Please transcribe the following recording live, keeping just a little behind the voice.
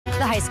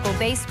high school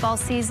baseball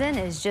season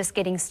is just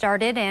getting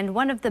started, and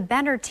one of the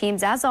better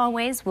teams, as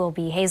always, will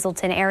be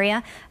Hazleton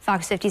Area.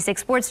 Fox 56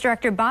 Sports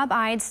Director Bob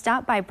Ide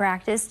stopped by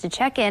practice to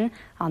check in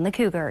on the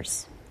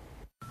Cougars.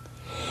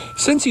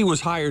 Since he was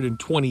hired in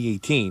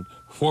 2018,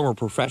 former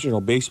professional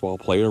baseball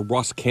player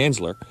Russ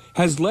Canzler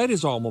has led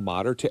his alma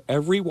mater to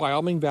every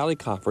Wyoming Valley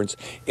Conference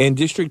and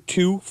District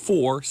 2,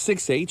 4,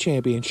 6A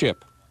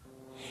championship.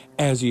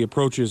 As he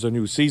approaches a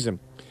new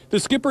season, the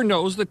skipper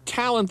knows the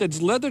talent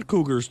that's led the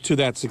Cougars to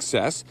that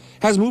success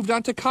has moved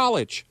on to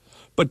college.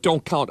 But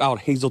don't count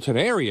out Hazleton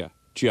Area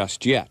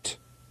just yet.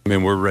 I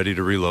mean, we're ready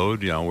to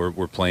reload. You know,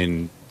 we're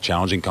playing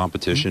challenging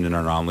competition in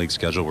our non-league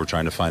schedule. We're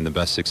trying to find the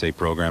best 6A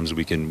programs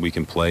we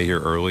can play here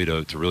early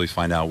to really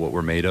find out what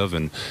we're made of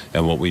and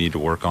what we need to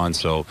work on.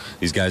 So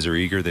these guys are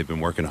eager. They've been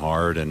working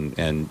hard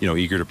and you know,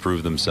 eager to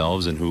prove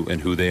themselves and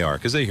who they are,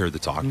 because they hear the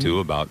talk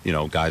too about, you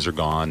know, guys are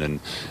gone and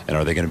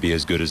are they going to be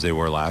as good as they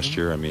were last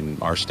year. I mean,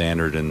 our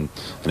standard and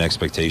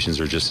expectations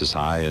are just as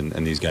high,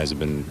 and these guys have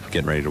been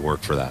getting ready to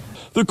work for that.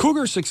 The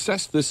Cougars'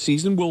 success this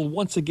season will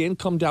once again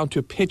come down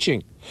to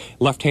pitching.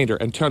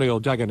 Left-hander Antonio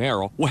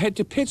Daganero will head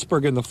to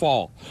Pittsburgh in the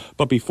fall,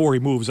 but before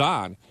he moves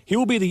on, he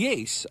will be the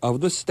ace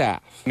of the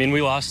staff. I mean,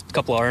 we lost a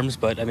couple arms,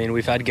 but I mean,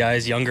 we've had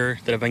guys younger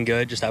that have been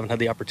good, just haven't had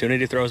the opportunity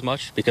to throw as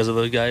much because of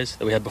those guys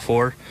that we had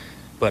before.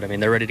 But I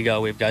mean, they're ready to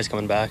go. We have guys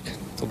coming back.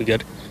 It'll be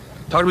good.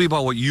 Talk to me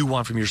about what you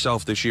want from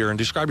yourself this year and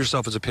describe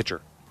yourself as a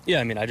pitcher.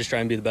 Yeah, I mean, I just try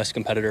and be the best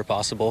competitor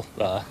possible.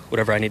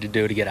 Whatever I need to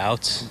do to get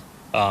outs.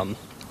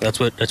 That's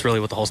really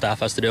what the whole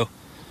staff has to do.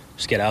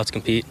 Just get outs,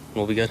 compete, and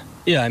we'll be good.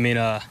 Yeah, I mean,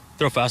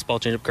 throw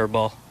fastball, change up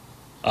curveball.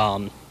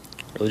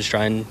 Really just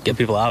try and get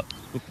people out.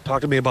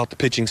 Talk to me about the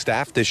pitching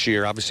staff this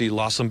year. Obviously, you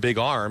lost some big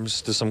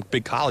arms to some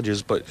big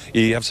colleges, but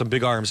you have some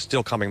big arms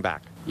still coming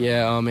back.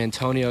 Yeah,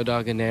 Antonio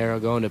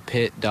Daganero going to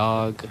Pitt,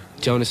 dog.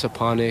 Jonas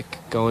Aponic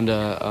going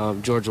to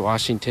George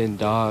Washington,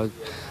 dog.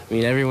 I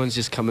mean, everyone's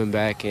just coming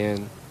back,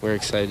 and we're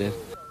excited.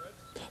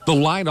 The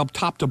lineup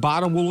top to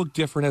bottom will look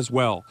different as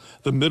well.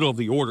 The middle of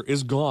the order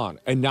is gone,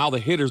 and now the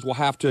hitters will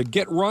have to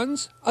get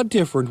runs a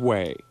different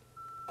way.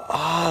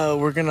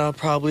 We're going to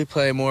probably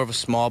play more of a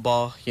small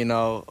ball. You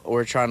know,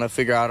 we're trying to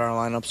figure out our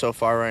lineup so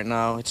far right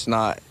now. It's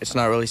not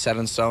really set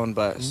in stone,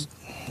 but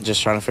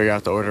just trying to figure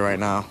out the order right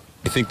now.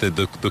 I think that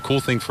the cool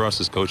thing for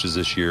us as coaches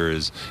this year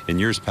is, in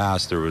years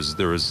past, there was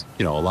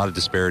you know, a lot of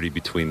disparity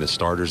between the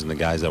starters and the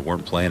guys that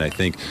weren't playing. I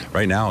think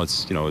right now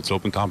it's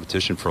open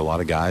competition for a lot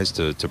of guys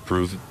to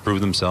prove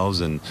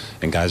themselves, and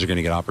guys are going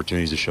to get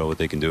opportunities to show what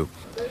they can do.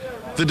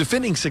 The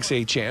defending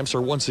 6A champs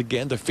are once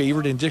again the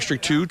favorite in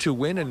District 2 to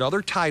win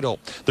another title.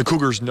 The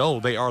Cougars know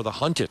they are the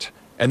hunted,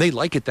 and they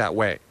like it that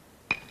way.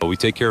 We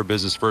take care of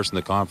business first in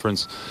the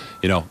conference.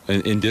 You know,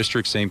 in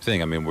district, same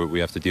thing. I mean, we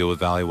have to deal with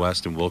Valley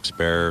West and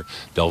Wilkes-Barre.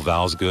 Del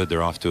Val's good.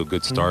 They're off to a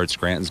good start.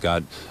 Scranton's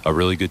got a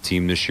really good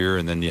team this year,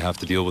 and then you have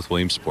to deal with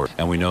Williamsport.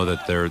 And we know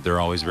that they're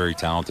always very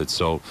talented.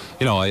 So,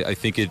 you know, I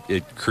think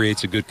it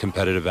creates a good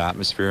competitive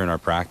atmosphere in our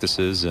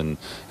practices, and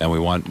we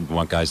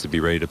want guys to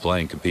be ready to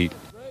play and compete.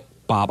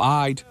 Bob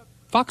Ide,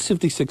 Fox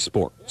 56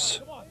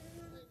 Sports.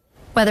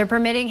 Weather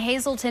permitting,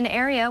 Hazleton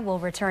Area will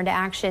return to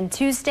action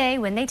Tuesday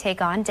when they take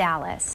on Dallas.